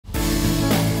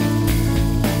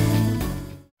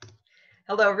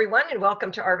Hello, everyone, and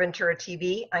welcome to OurVentura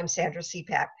TV. I'm Sandra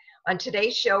Seapack. On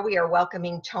today's show, we are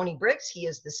welcoming Tony Briggs. He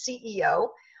is the CEO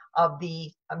of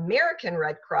the American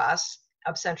Red Cross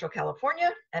of Central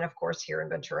California, and of course, here in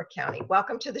Ventura County.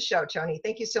 Welcome to the show, Tony.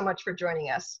 Thank you so much for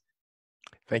joining us.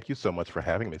 Thank you so much for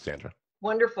having me, Sandra.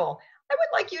 Wonderful. I would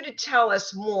like you to tell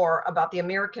us more about the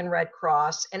American Red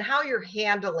Cross and how you're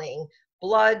handling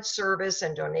blood service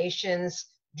and donations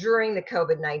during the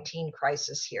COVID-19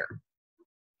 crisis here.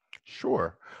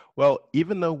 Sure. Well,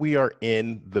 even though we are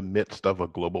in the midst of a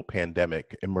global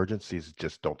pandemic, emergencies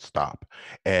just don't stop.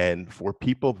 And for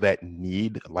people that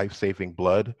need life-saving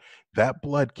blood, that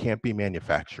blood can't be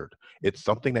manufactured. It's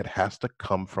something that has to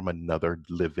come from another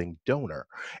living donor.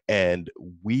 And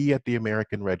we at the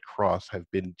American Red Cross have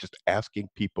been just asking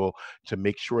people to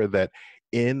make sure that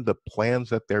in the plans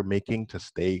that they're making to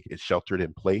stay sheltered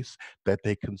in place, that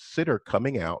they consider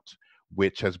coming out,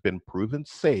 which has been proven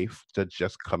safe to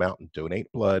just come out and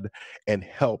donate blood and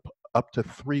help up to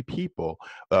 3 people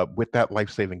with that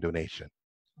life-saving donation.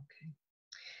 Okay.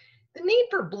 The need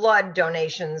for blood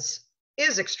donations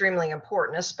is extremely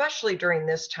important, especially during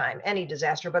this time, any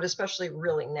disaster, but especially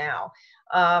really now.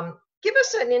 Give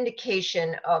us an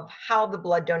indication of how the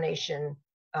blood donation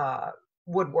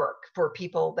would work for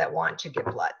people that want to give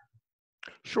blood.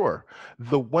 Sure.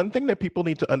 The one thing that people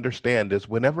need to understand is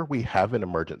whenever we have an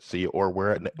emergency or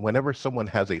whenever someone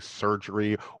has a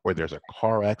surgery or there's a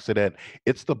car accident,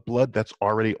 it's the blood that's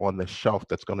already on the shelf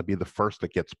that's going to be the first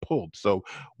that gets pulled. So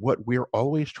what we're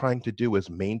always trying to do is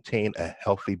maintain a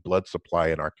healthy blood supply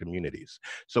in our communities.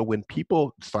 So when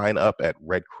people sign up at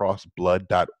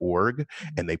redcrossblood.org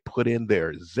and they put in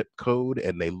their zip code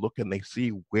and they look and they see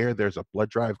where there's a blood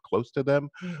drive close to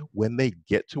them, Mhm. when they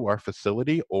get to our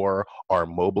facility or our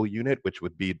mobile unit, which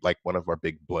would be like one of our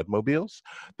big blood mobiles,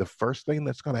 the first thing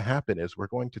that's going to happen is we're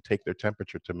going to take their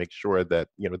temperature to make sure that,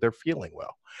 they're feeling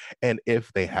well. And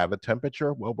if they have a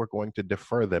temperature, well, we're going to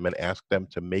defer them and ask them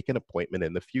to make an appointment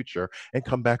in the future and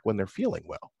come back when they're feeling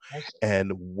well. I see.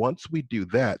 And once we do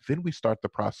that, then we start the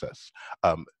process.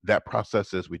 That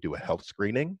process is we do a health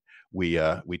screening. We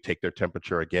take their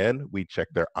temperature again. We check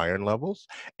their iron levels,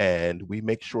 and we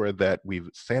make sure that we've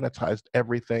sanitized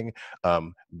everything.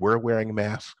 We're wearing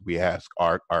masks. We ask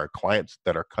our clients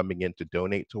that are coming in to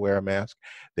donate to wear a mask.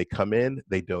 They come in,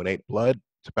 they donate blood.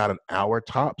 It's about an hour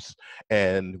tops,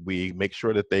 and we make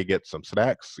sure that they get some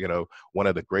snacks. One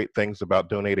of the great things about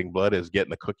donating blood is getting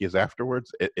the cookies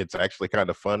afterwards. It's actually kind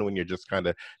of fun when you're just kind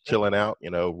of chilling out,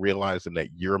 realizing that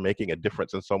you're making a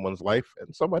difference in someone's life,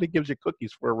 and somebody gives you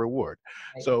cookies for a reward.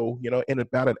 Right. So, in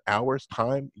about an hour's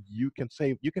time, you can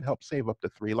help save up to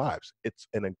 3 lives. It's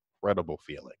an incredible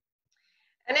feeling.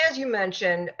 And as you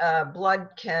mentioned, blood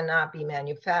cannot be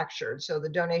manufactured, so the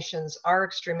donations are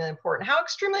extremely important. How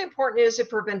extremely important is it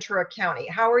for Ventura County?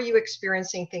 How are you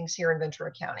experiencing things here in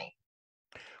Ventura County?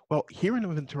 Well, here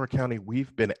in Ventura County,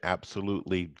 we've been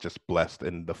absolutely just blessed,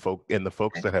 and the folks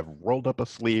Okay. that have rolled up a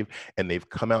sleeve and they've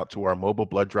come out to our mobile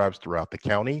blood drives throughout the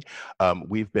county.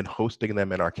 We've been hosting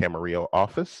them in our Camarillo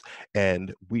office,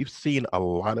 and we've seen a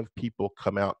lot of people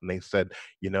come out and they said,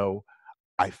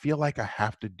 I feel like I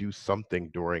have to do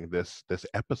something during this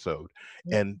episode.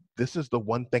 And this is the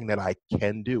one thing that I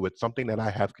can do. It's something that I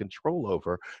have control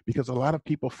over because a lot of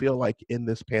people feel like in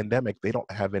this pandemic, they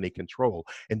don't have any control.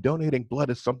 And donating blood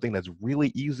is something that's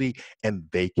really easy and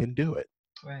they can do it.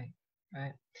 Right,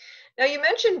 right. Now you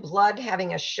mentioned blood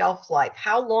having a shelf life.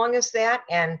 How long is that,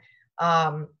 and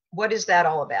what is that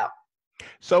all about?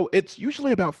 So it's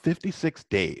usually about 56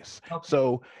 days. Okay.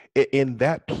 So in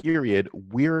that period,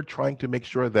 we're trying to make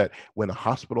sure that when a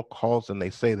hospital calls and they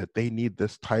say that they need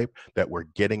this type, that we're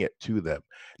getting it to them.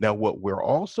 Now, what we're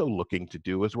also looking to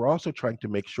do is we're also trying to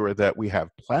make sure that we have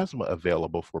plasma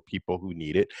available for people who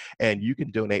need it. And you can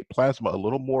donate plasma a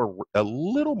little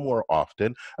more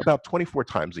often, about 24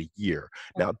 times a year.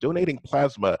 Now, donating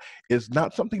plasma is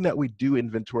not something that we do in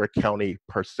Ventura County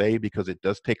per se, because it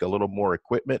does take a little more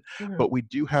equipment, Mhm. but we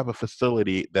do have a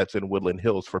facility that's in Woodland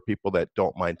Hills for people that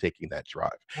don't mind taking that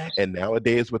drive. I see. And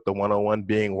nowadays, with the 101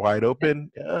 being wide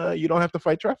open, you don't have to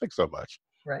fight traffic so much.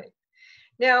 Right.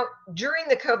 Now, during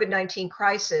the COVID-19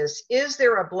 crisis, is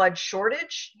there a blood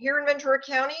shortage here in Ventura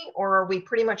County, or are we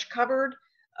pretty much covered?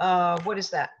 What is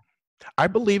that? I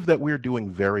believe that we're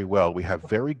doing very well. We have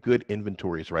very good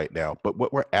inventories right now. But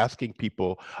what we're asking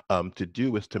people to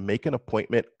do is to make an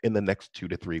appointment in the next 2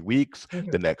 to 3 weeks,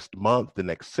 Mhm. the next month, the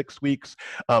next 6 weeks.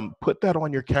 Put that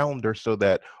on your calendar so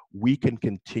that we can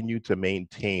continue to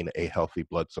maintain a healthy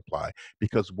blood supply.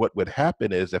 Because what would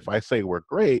happen is if I say we're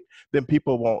great, then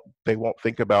people won't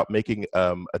think about making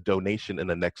a donation in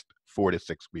the next 4 to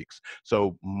 6 weeks.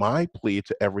 So my plea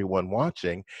to everyone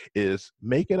watching is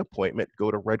make an appointment,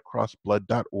 go to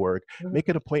redcrossblood.org, Mhm. make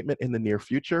an appointment in the near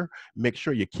future, make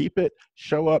sure you keep it,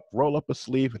 show up, roll up a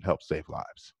sleeve, and help save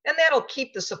lives. And that'll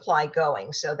keep the supply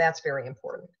going. So that's very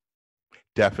important.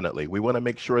 Definitely. We want to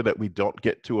make sure that we don't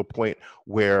get to a point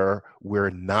where we're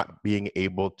not being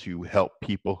able to help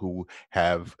people who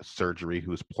have surgery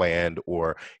who's planned,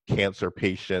 or cancer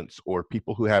patients, or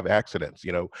people who have accidents.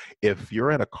 If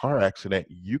you're in a car accident,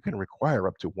 you can require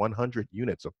up to 100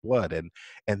 units of blood, and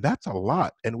that's a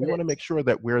lot. And we It want to is make sure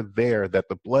that we're there, that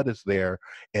the blood is there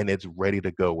and it's ready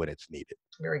to go when it's needed.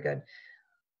 very good.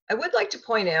 I would like to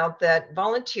point out that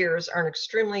volunteers are an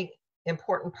extremely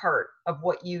important part of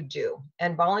what you do,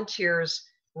 and volunteers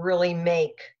really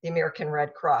make the American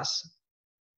Red Cross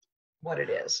what it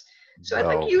is. So I'd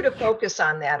like Well, you to focus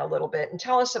on that a little bit and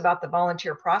tell us about the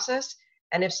volunteer process,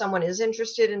 and if someone is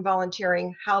interested in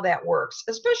volunteering, how that works,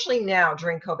 especially now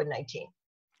during COVID-19.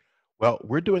 Well,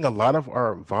 we're doing a lot of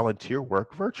our volunteer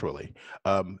work virtually.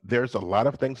 There's a lot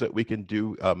of things that we can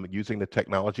do using the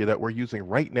technology that we're using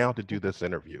right now to do this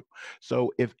interview.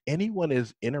 So, if anyone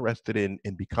is interested in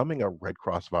becoming a Red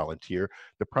Cross volunteer,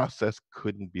 the process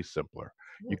couldn't be simpler.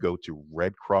 You Mm, go to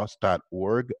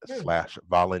redcross.org mm, slash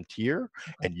volunteer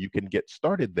okay. and you can get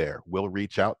started there. We'll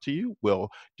reach out to you. We'll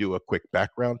do a quick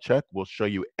background check. We'll show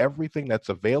you everything that's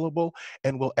available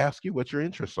and we'll ask you what your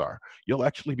interests are. You'll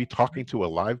actually be talking to a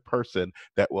live person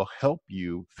that will help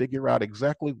you figure out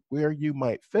exactly where you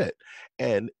might fit.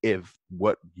 And if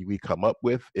what we come up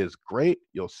with is great,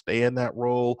 you'll stay in that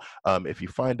role. If you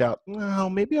find out, well,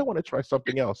 maybe I want to try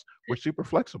something else, we're super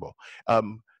flexible.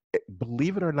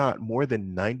 Believe it or not, more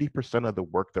than 90% of the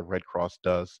work that Red Cross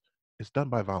does is done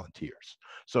by volunteers.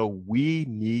 So we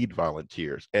need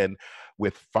volunteers. And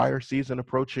with fire season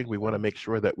approaching, we want to make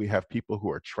sure that we have people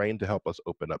who are trained to help us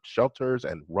open up shelters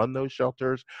and run those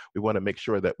shelters. We want to make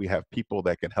sure that we have people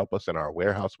that can help us in our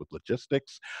warehouse with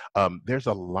logistics. There's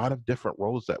a lot of different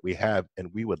roles that we have,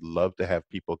 and we would love to have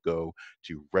people go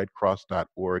to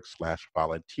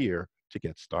redcross.org/volunteer to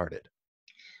get started.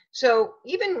 So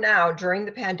even now during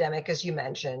the pandemic, as you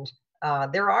mentioned,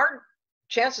 there are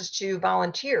chances to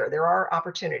volunteer. There are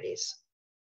opportunities.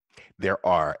 There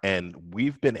are, and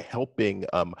we've been helping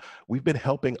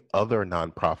other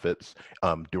nonprofits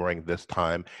during this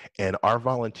time, and our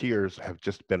volunteers have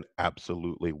just been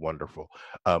absolutely wonderful.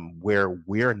 Where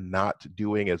we're not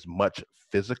doing as much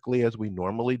physically as we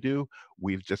normally do,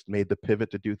 we've just made the pivot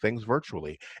to do things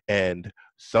virtually. And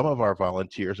some of our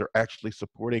volunteers are actually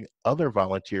supporting other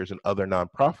volunteers and other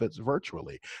nonprofits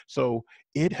virtually. So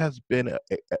it has been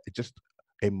just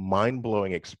a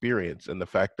mind-blowing experience, in the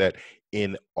fact that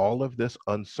in all of this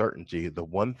uncertainty, the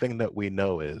one thing that we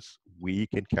know is we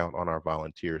can count on our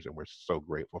volunteers, and we're so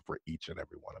grateful for each and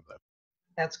every one of them.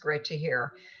 That's great to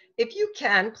hear. If you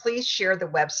can, please share the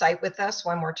website with us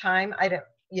one more time. I don't,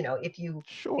 if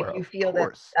Sure, you of feel that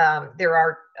course. there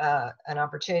are an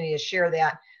opportunity to share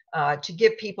that, to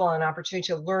give people an opportunity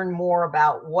to learn more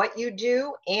about what you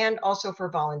do, and also for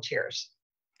volunteers.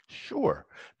 Sure.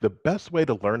 The best way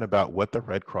to learn about what the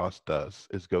Red Cross does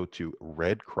is go to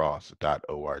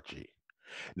redcross.org.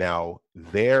 Now,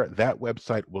 that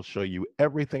website will show you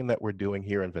everything that we're doing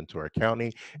here in Ventura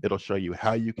County. It'll show you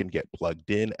how you can get plugged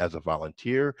in as a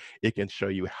volunteer. It can show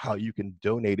you how you can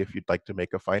donate if you'd like to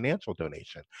make a financial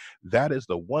donation. That is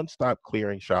the one-stop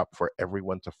clearing shop for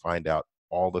everyone to find out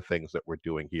all the things that we're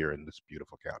doing here in this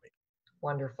beautiful county.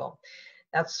 Wonderful.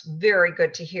 That's very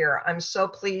good to hear. I'm so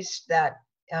pleased that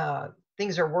uh,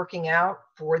 things are working out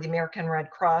for the American Red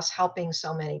Cross, helping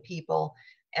so many people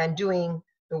and doing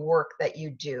the work that you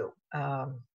do.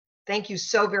 Thank you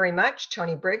so very much,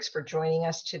 Tony Briggs, for joining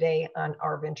us today on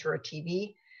Our Ventura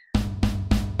TV.